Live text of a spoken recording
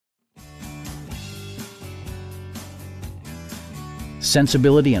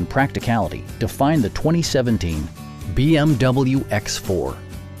Sensibility and practicality define the 2017 BMW X4.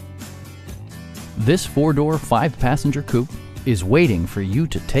 This four-door, five-passenger coupe is waiting for you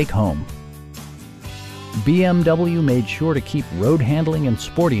to take home. BMW made sure to keep road handling and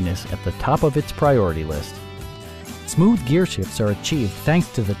sportiness at the top of its priority list. Smooth gear shifts are achieved thanks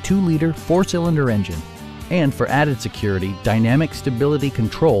to the 2-liter four-cylinder engine, and for added security, dynamic stability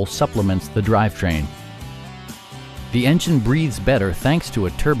control supplements the drivetrain. The engine breathes better thanks to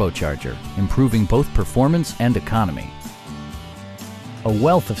a turbocharger, improving both performance and economy. A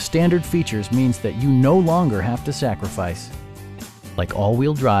wealth of standard features means that you no longer have to sacrifice, like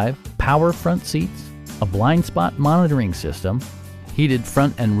all-wheel drive, power front seats, a blind spot monitoring system, heated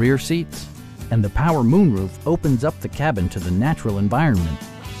front and rear seats, and the power moonroof opens up the cabin to the natural environment.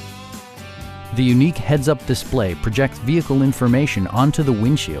 The unique heads-up display projects vehicle information onto the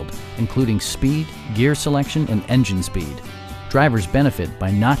windshield, including speed, gear selection, and engine speed. Drivers benefit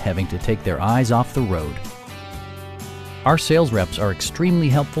by not having to take their eyes off the road. Our sales reps are extremely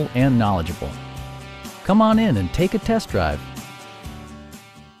helpful and knowledgeable. Come on in and take a test drive.